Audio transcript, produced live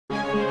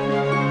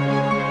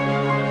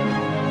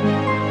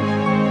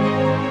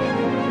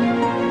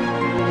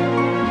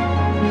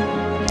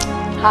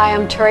Hi,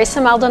 I'm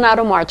Teresa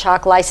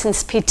Maldonado-Marchak,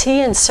 licensed PT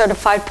and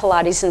certified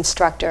Pilates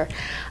instructor.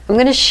 I'm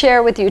going to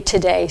share with you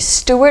today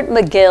Stuart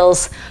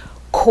McGill's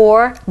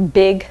Core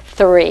Big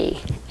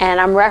 3,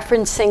 and I'm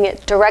referencing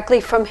it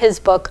directly from his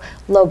book,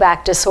 Low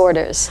Back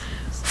Disorders.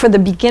 For the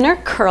beginner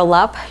curl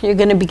up, you're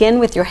going to begin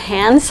with your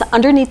hands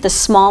underneath the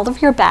small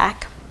of your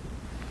back,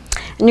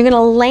 and you're going to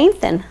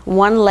lengthen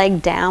one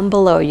leg down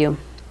below you.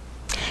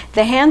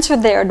 The hands are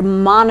there to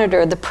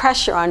monitor the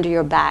pressure under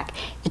your back.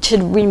 It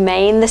should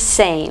remain the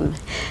same.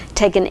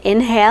 Take an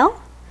inhale,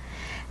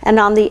 and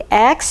on the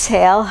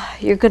exhale,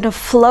 you're going to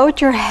float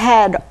your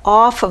head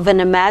off of an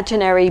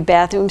imaginary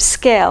bathroom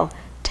scale,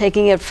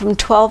 taking it from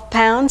 12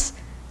 pounds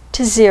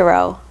to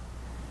 0,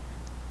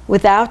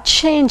 without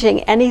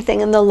changing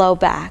anything in the low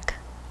back.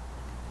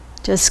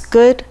 Just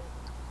good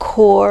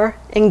core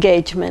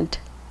engagement.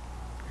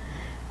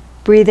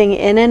 Breathing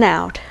in and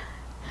out.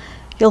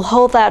 You'll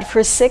hold that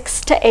for 6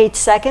 to 8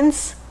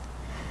 seconds,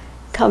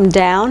 come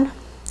down,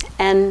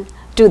 and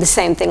do the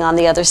same thing on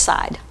the other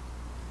side.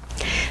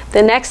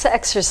 The next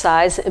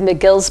exercise in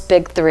McGill's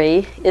Big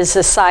 3 is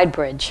the side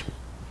bridge.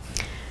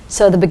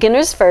 So the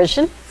beginner's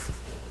version,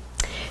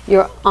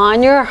 you're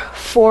on your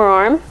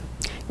forearm,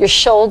 your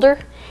shoulder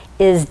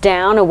is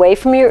down away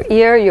from your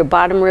ear, your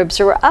bottom ribs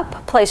are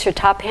up. Place your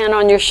top hand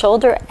on your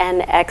shoulder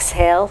and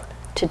exhale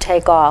to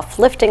take off,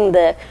 lifting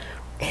the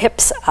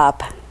hips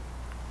up.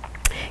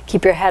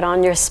 Keep your head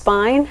on your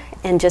spine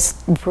and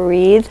just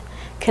breathe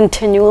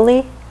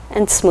continually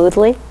and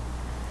smoothly.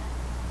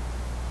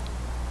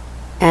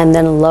 And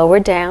then lower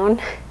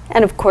down,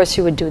 and of course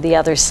you would do the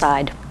other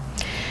side.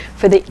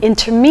 For the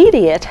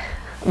intermediate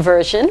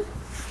version,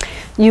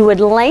 you would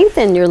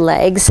lengthen your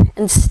legs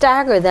and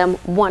stagger them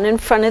one in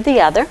front of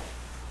the other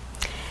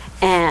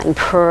and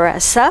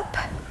press up,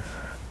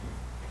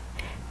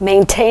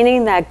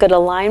 maintaining that good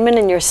alignment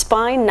in your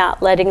spine,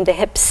 not letting the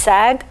hips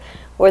sag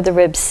or the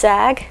ribs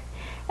sag.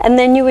 And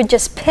then you would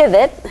just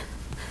pivot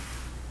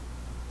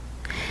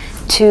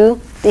to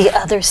the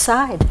other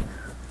side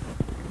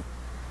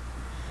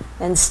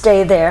and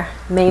stay there,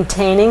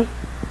 maintaining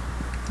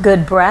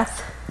good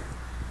breath,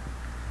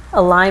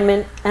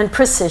 alignment, and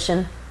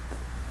precision.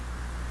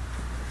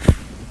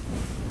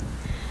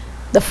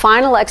 The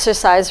final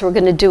exercise we're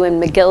going to do in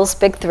McGill's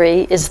Big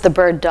 3 is the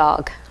bird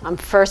dog. I'm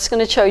first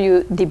going to show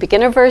you the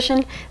beginner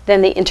version,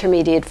 then the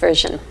intermediate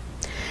version.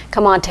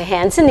 Come on to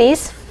hands and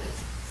knees.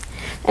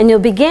 And you'll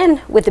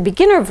begin with the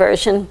beginner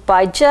version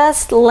by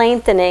just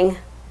lengthening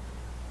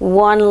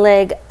one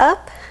leg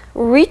up,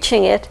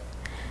 reaching it,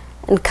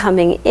 and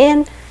coming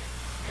in,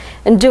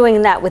 and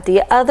doing that with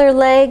the other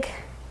leg,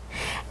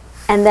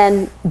 and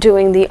then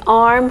doing the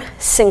arm,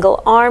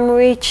 single arm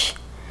reach.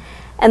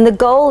 And the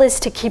goal is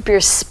to keep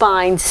your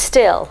spine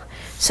still.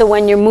 So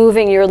when you're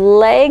moving your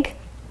leg,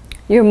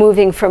 you're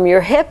moving from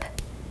your hip,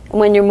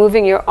 and when you're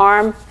moving your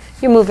arm,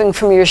 you're moving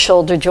from your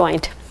shoulder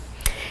joint.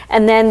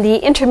 And then the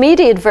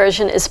intermediate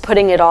version is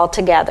putting it all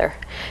together.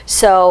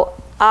 So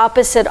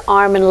opposite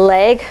arm and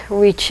leg,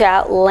 reach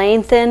out,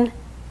 lengthen.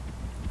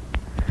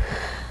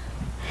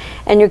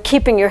 And you're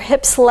keeping your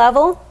hips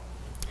level,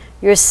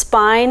 your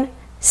spine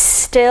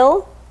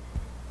still,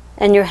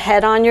 and your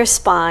head on your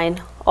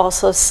spine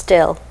also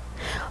still.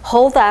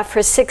 Hold that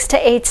for 6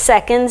 to 8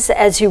 seconds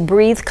as you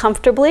breathe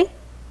comfortably.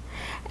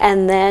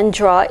 And then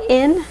draw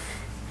in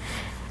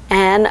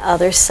and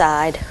other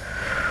side.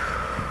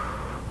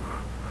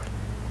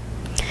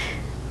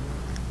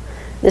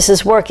 This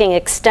is working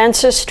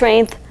extensor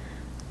strength,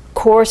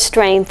 core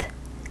strength,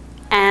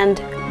 and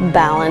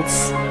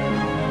balance.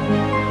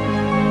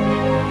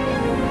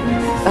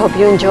 I hope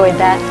you enjoyed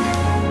that.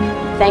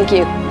 Thank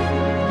you.